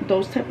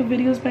those type of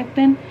videos back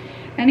then,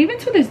 and even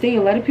to this day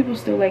a lot of people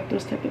still like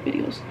those type of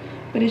videos,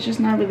 but it's just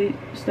not really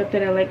stuff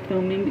that I like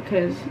filming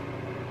because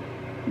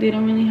they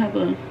don't really have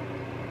a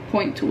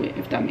point to it,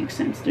 if that makes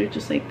sense. They're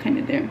just like kind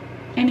of there.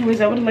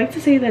 Anyways, I would like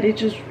to say that it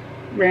just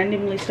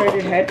randomly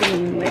started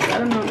happening, like I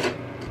don't know.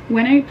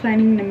 When are you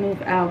planning to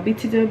move out?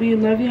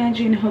 BTW, love you,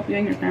 Angie, and hope you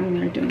and your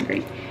family are doing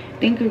great.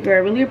 Thank you, girl. I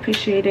really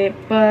appreciate it,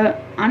 but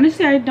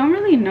honestly I don't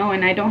really know,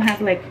 and I don't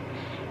have like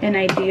an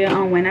idea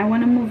on when I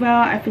want to move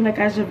out. I feel like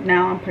as of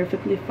now I'm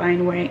perfectly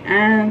fine where I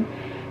am,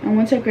 and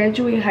once I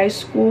graduate high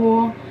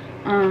school,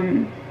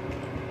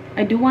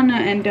 I do want to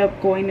end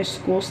up going to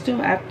school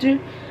still after.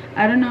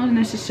 I don't know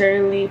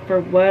necessarily for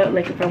what,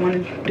 like if I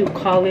want to do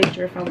college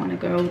or if I want to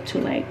go to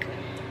like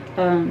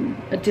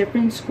a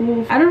different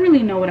school. I don't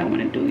really know what I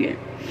want to do yet,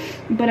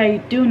 but I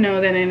do know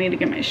that I need to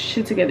get my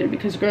shit together,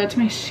 because girl, it's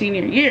my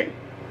senior year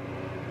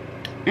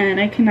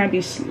and I cannot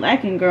be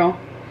slacking, girl.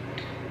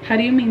 How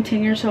do you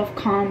maintain yourself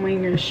calm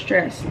when you're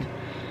stressed?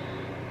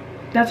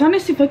 That's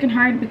honestly fucking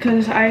hard,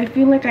 because I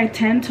feel like I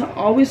tend to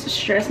always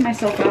stress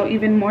myself out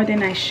even more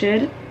than I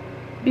should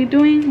be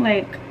doing.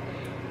 Like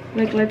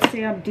let's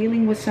say I'm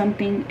dealing with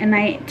something and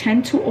I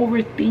tend to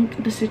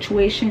overthink the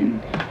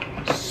situation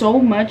so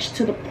much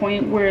to the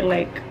point where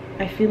like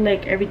I feel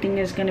like everything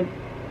is gonna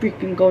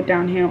freaking go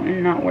downhill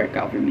and not work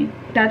out for me.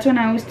 That's when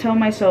I always tell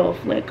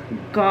myself like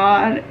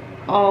God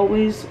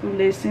always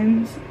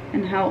listens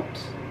and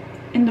helps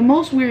in the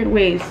most weird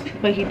ways,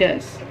 but he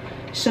does.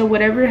 So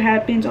whatever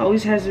happens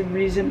always has a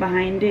reason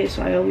behind it.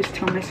 So I always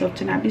tell myself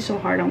to not be so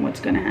hard on what's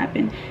gonna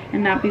happen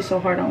and not be so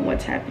hard on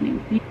what's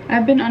happening.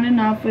 I've been on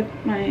and off with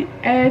my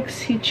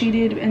ex. He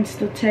cheated and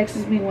still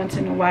texts me once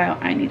in a while.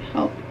 I need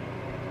help.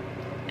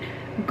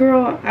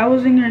 Girl, I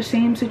was in your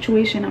same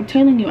situation. I'm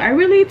telling you, I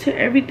relate to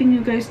everything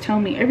you guys tell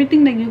me.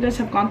 Everything that you guys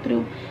have gone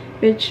through,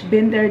 bitch,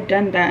 been there,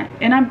 done that.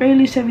 And I'm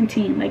barely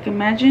 17. Like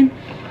imagine.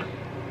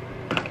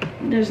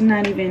 There's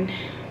not even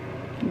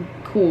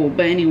cool.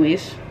 But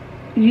anyways,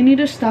 you need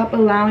to stop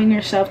allowing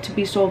yourself to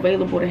be so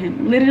available to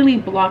him. Literally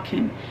block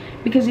him,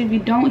 because if you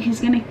don't,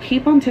 he's gonna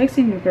keep on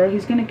texting you, girl.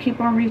 He's gonna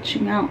keep on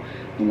reaching out.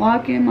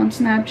 Block him on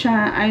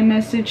Snapchat,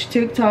 iMessage,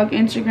 TikTok,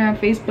 Instagram,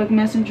 Facebook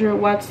Messenger,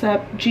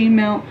 WhatsApp,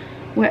 Gmail,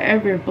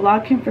 whatever.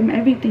 Block him from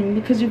everything,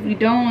 because if you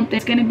don't,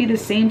 it's gonna be the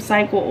same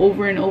cycle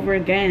over and over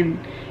again.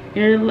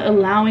 You're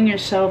allowing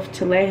yourself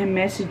to let him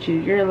message you.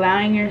 You're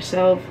allowing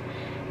yourself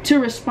to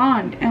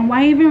respond. And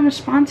why even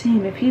respond to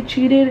him? If he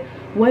cheated,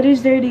 what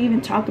is there to even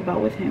talk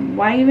about with him?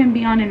 Why even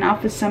be on and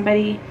off with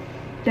somebody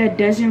that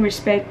doesn't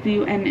respect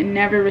you and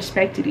never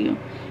respected you?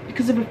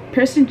 Because if a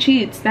person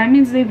cheats, that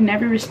means they've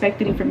never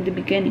respected you from the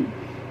beginning.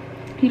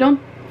 You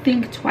don't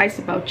think twice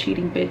about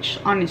cheating,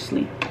 bitch,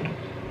 honestly.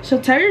 So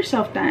tell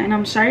yourself that. And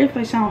I'm sorry if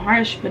I sound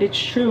harsh, but it's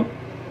true.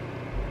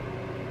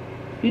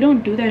 You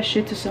don't do that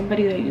shit to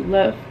somebody that you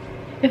love.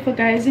 If a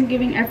guy isn't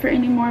giving effort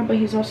anymore, but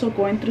he's also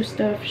going through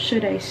stuff,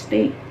 should I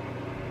stay?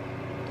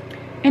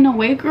 In a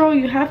way, girl,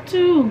 you have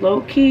to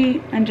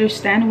low-key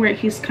understand where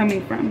he's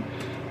coming from,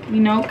 you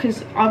know,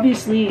 because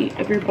obviously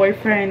if your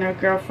boyfriend or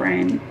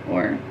girlfriend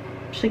or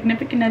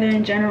significant other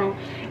in general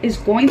is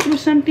going through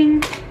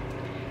something,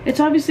 it's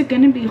obviously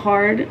going to be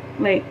hard,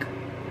 like,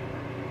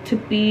 to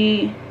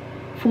be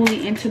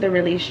fully into the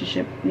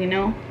relationship, you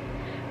know,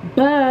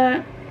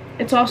 but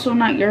it's also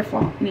not your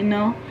fault, you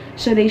know,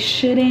 so they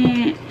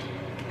shouldn't,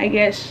 I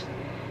guess,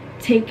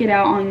 take it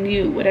out on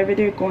you. Whatever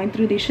they're going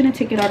through, they shouldn't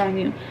take it out on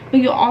you,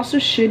 but you also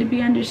should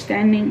be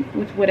understanding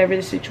with whatever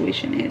the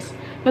situation is.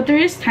 But there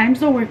is times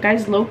though where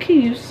guys low-key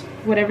use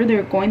whatever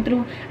they're going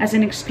through as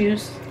an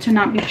excuse to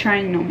not be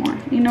trying no more,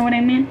 you know what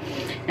I mean?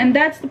 And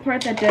that's the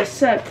part that does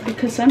suck,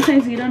 because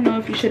sometimes you don't know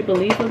if you should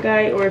believe a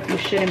guy or if you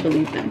shouldn't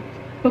believe them.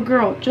 But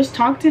girl, just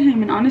talk to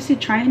him and honestly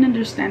try and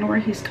understand where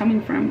he's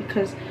coming from,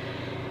 because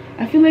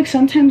I feel like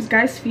sometimes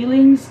guys'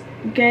 feelings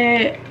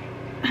get,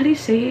 how do you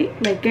say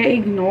it, like get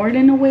ignored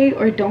in a way,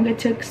 or don't get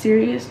taken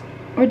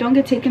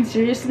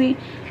seriously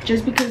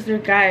just because they're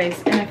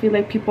guys. And I feel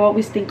like people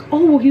always think,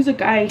 oh well, he's a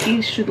guy,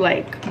 he should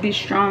like be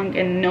strong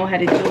and know how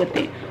to deal with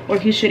it, or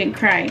he shouldn't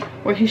cry,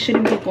 or he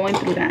shouldn't be going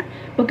through that.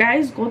 But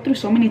guys go through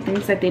so many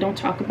things that they don't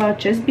talk about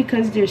just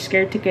because they're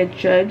scared to get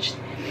judged,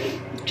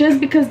 just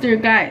because they're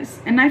guys.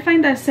 And I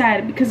find that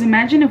sad, because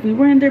imagine if we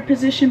were in their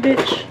position,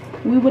 bitch,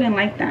 we wouldn't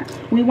like that.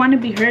 We want to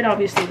be heard,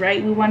 obviously,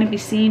 right? We want to be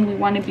seen, we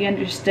want to be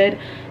understood.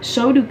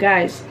 So do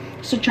guys.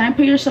 So try and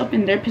put yourself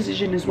in their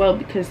position as well,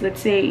 because let's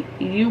say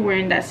you were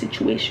in that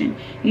situation,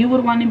 you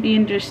would want to be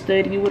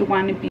understood, you would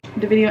want to be.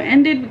 The video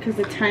ended because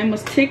the time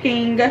was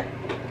ticking,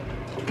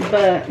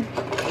 but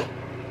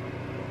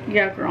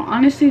yeah girl,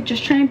 honestly,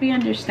 just try and be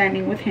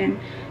understanding with him.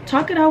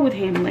 Talk it out with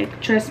him.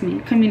 Like, trust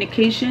me,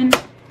 communication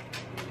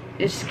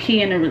is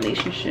key in a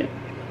relationship.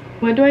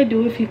 What do I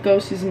do if he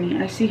ghosts me?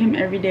 I see him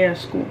every day at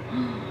school.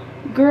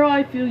 Girl,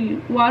 I feel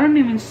you. Well, I don't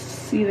even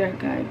see that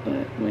guy,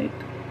 but like,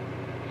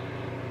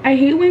 I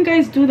hate when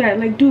guys do that.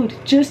 Like, dude,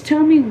 just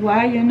tell me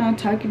why you're not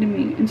talking to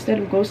me instead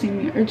of ghosting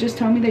me, or just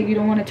tell me that you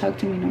don't want to talk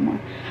to me no more.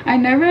 I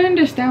never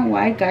understand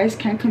why guys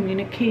can't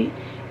communicate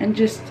and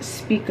just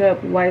speak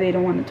up why they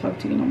don't want to talk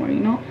to you no more,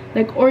 you know?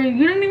 Like, or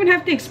you don't even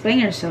have to explain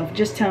yourself.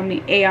 Just tell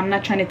me, hey, I'm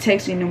not trying to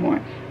text you no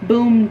more.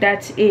 Boom,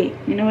 that's it.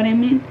 You know what I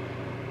mean?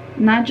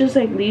 Not just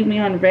like leave me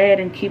on red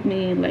and keep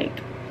me like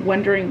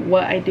wondering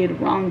what I did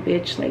wrong,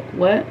 bitch. Like,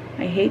 what?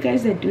 I hate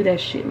guys that do that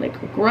shit.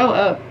 Like, grow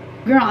up.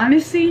 Girl,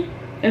 honestly,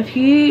 if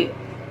he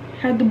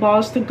had the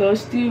balls to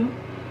ghost you,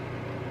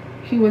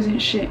 he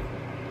wasn't shit.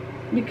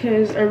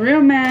 Because a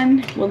real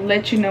man will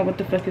let you know what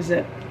the fuck is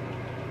up.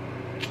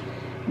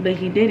 But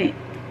he didn't.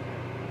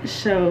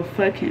 So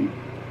fuck him.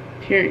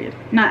 Period.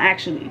 Not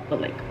actually,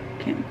 but like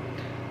him.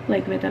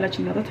 Like, vete a la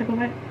chingada type of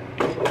vibe.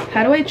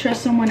 How do I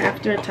trust someone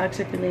after a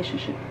toxic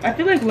relationship? I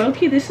feel like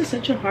low-key this is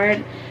such a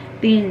hard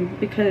thing,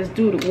 because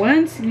dude,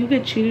 once you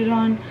get cheated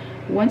on,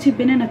 once you've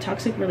been in a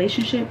toxic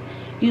relationship,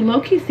 you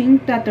low-key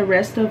think that the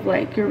rest of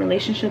like your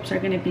relationships are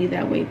gonna be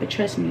that way, but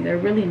trust me, they're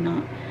really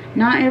not.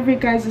 Not every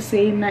guy's the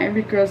same, not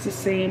every girl's the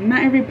same,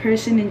 not every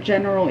person in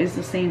general is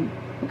the same.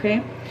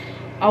 Okay,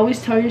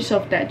 always tell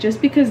yourself that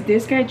just because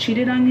this guy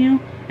cheated on you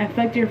and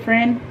fucked your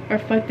friend or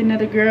fucked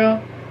another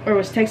girl or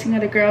was texting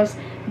other girls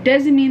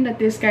doesn't mean that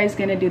this guy's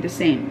gonna do the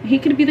same. He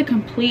could be the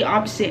complete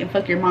opposite and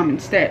fuck your mom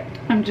instead.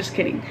 I'm just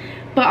kidding.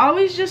 But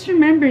always just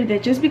remember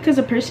that just because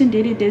a person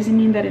did it doesn't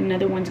mean that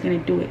another one's gonna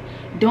do it.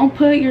 Don't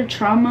put your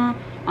trauma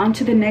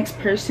onto the next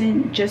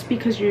person just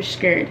because you're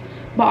scared.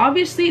 But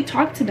obviously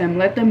talk to them,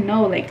 let them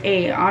know like,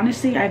 hey,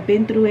 honestly, I've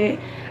been through it.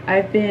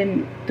 I've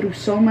been through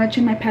so much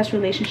in my past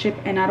relationship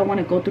and I don't want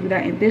to go through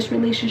that in this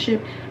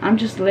relationship. I'm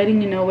just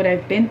letting you know what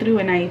I've been through,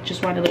 and I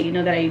just want to let you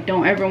know that I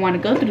don't ever want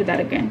to go through that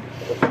again.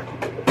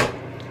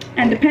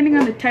 And depending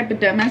on the type of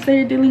dumbass that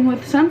you're dealing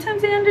with,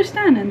 sometimes they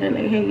understand and they're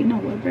like, hey, you know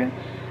what, bro,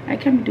 I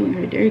can't be doing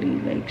her dirty.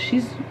 Like,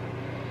 she's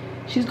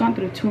gone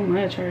through too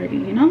much already,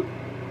 you know?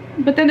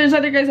 But then there's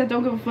other guys that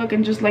don't give a fuck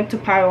and just like to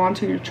pile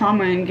onto your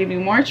trauma and give you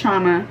more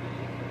trauma.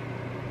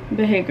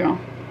 But hey girl,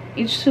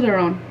 each to their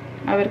own.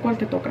 A ver cuál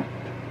te toca.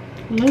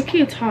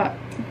 Low-key, it's hot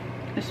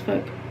as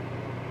fuck.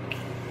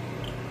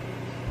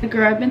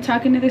 Girl, I've been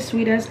talking to this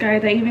sweet ass guy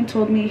that even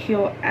told me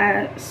he'll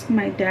ask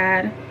my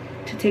dad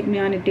to take me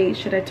on a date.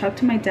 Should I talk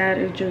to my dad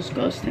or just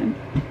ghost him?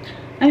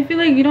 I feel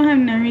like you don't have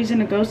no reason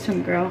to ghost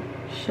him, girl.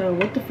 So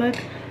what the fuck?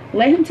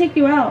 Let him take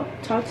you out.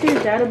 Talk to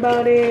your dad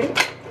about it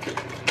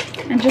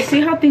and just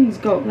see how things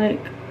go. Like,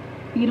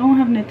 you don't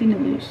have nothing to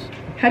lose.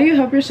 How do you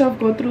help yourself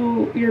go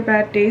through your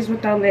bad days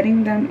without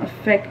letting them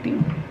affect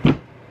you?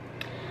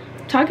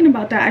 Talking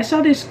about that, I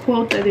saw this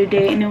quote the other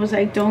day and it was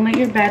like, don't let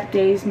your bad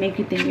days make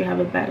you think you have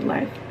a bad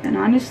life. And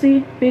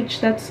honestly, bitch,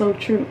 that's so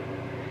true.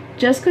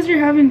 Just because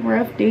you're having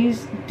rough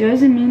days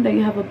doesn't mean that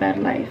you have a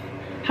bad life.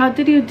 How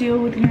did you deal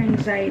with your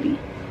anxiety?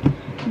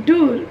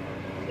 Dude,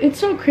 it's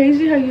so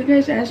crazy how you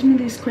guys ask me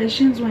these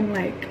questions when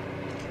like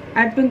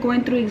I've been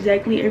going through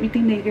exactly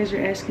everything that you guys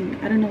are asking.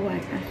 I don't know why.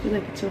 I feel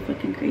like it's so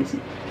fucking crazy.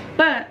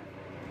 But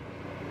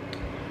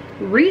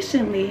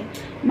recently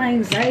my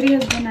anxiety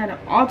has been at an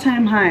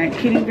all-time high. I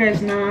kid you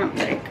guys not.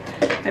 Like,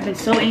 I've been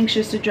so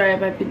anxious to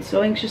drive, I've been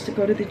so anxious to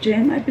go to the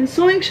gym, I've been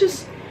so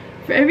anxious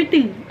for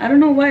everything. I don't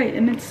know why,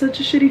 and it's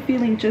such a shitty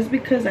feeling just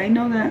because I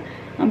know that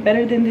I'm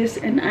better than this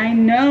and I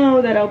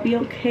know that I'll be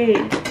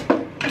okay,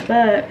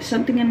 but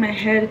something in my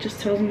head just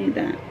tells me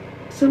that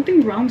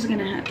something wrong's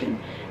gonna happen.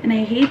 And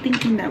I hate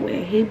thinking that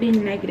way. I hate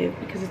being negative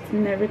because it's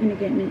never gonna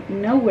get me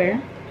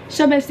nowhere.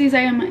 So besties,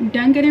 I am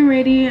done getting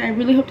ready. I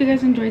really hope you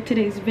guys enjoyed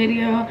today's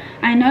video.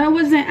 I know it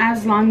wasn't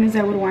as long as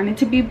I would want it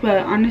to be,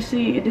 but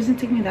honestly it doesn't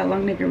take me that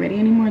long to get ready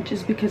anymore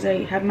just because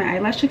I have my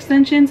eyelash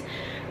extensions.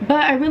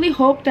 But I really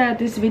hope that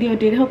this video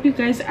did help you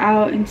guys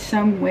out in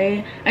some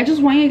way. I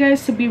just want you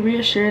guys to be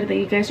reassured that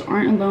you guys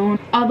aren't alone.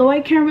 Although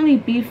I can't really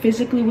be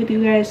physically with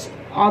you guys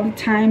all the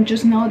time,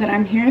 just know that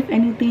I'm here if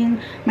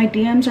anything. My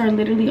DMs are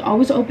literally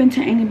always open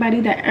to anybody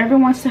that ever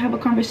wants to have a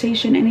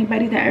conversation,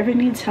 anybody that ever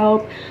needs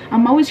help.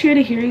 I'm always here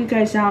to hear you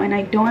guys out, and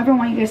I don't ever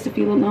want you guys to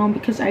feel alone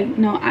because I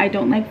know I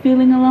don't like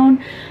feeling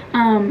alone.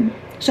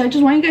 So I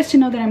just want you guys to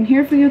know that I'm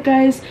here for you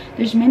guys.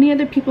 There's many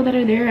other people that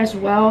are there as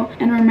well,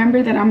 and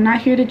remember that I'm not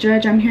here to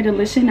judge. I'm here to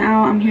listen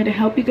out. I'm here to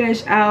help you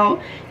guys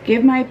out,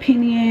 give my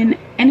opinion.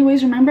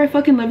 Anyways, remember, I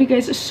fucking love you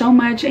guys so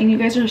much, and you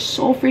guys are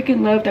so freaking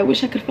loved. I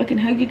wish I could fucking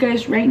hug you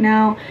guys right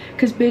now,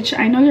 because bitch,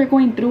 I know you're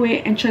going through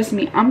it, and trust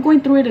me, I'm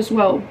going through it as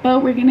well,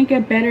 but we're gonna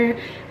get better.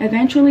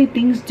 Eventually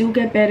things do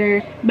get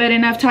better. But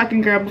enough talking,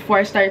 girl, before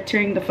I start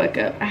tearing the fuck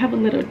up. I have a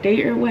little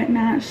date or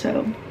whatnot,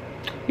 so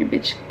your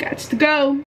bitch gots to go.